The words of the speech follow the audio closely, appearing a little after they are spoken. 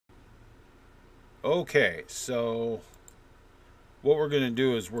Okay, so what we're going to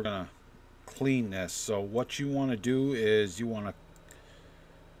do is we're going to clean this. So what you want to do is you want to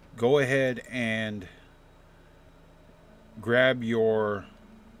go ahead and grab your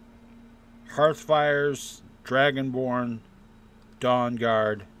Hearthfires, Dragonborn,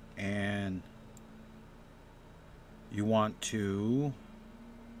 Dawnguard, and you want to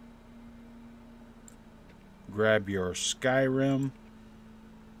grab your Skyrim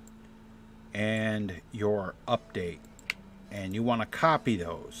and your update, and you want to copy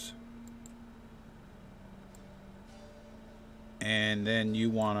those, and then you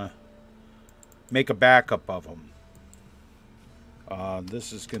want to make a backup of them.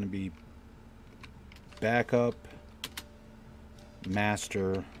 This is going to be backup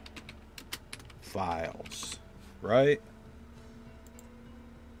master files, right?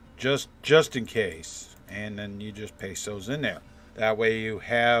 Just in case, and then you just paste those in there. That way you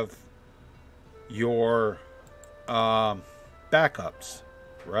have your backups,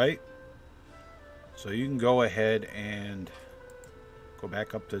 right? So you can go ahead and go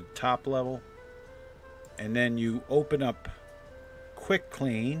back up to the top level, and then you open up Quick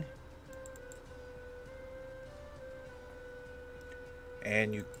Clean,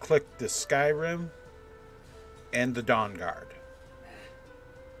 and you click the Skyrim and the Dawnguard.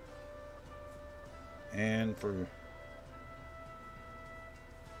 And for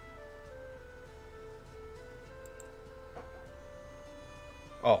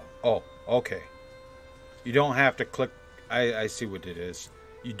okay. You don't have to click. I see what it is.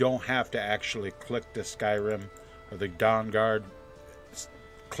 You don't have to actually click the Skyrim or the Dawnguard.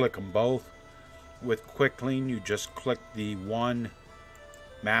 Click them both. With Quick Clean, you just click the one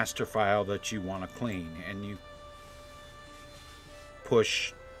master file that you want to clean, and you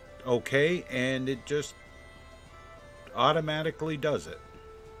push OK, and it just automatically does it.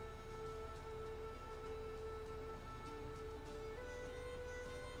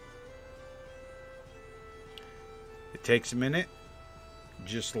 It takes a minute.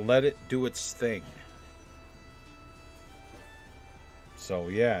 Just let it do its thing. So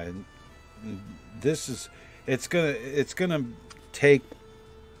yeah, this is it's gonna take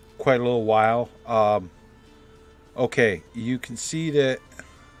quite a little while. Okay, you can see that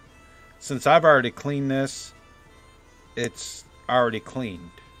since I've already cleaned this, it's already cleaned.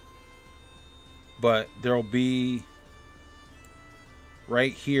 But there'll be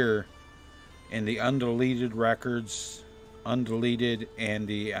right here in the undeleted records, undeleted, and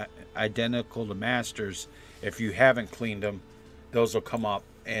the identical to masters, if you haven't cleaned them, those will come up.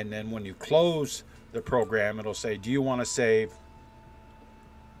 And then when you close the program, it'll say, do you want to save?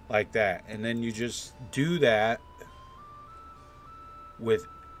 Like that. And then you just do that with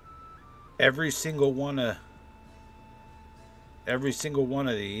every single one of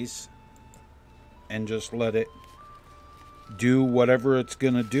these, and just let it do whatever it's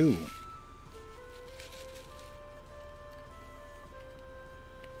gonna do.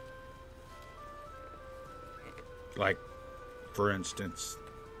 Like, for instance,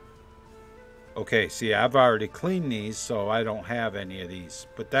 okay, see, I've already cleaned these, so I don't have any of these.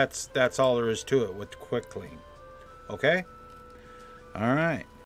 But that's all there is to it with Quick Clean. Okay? All right.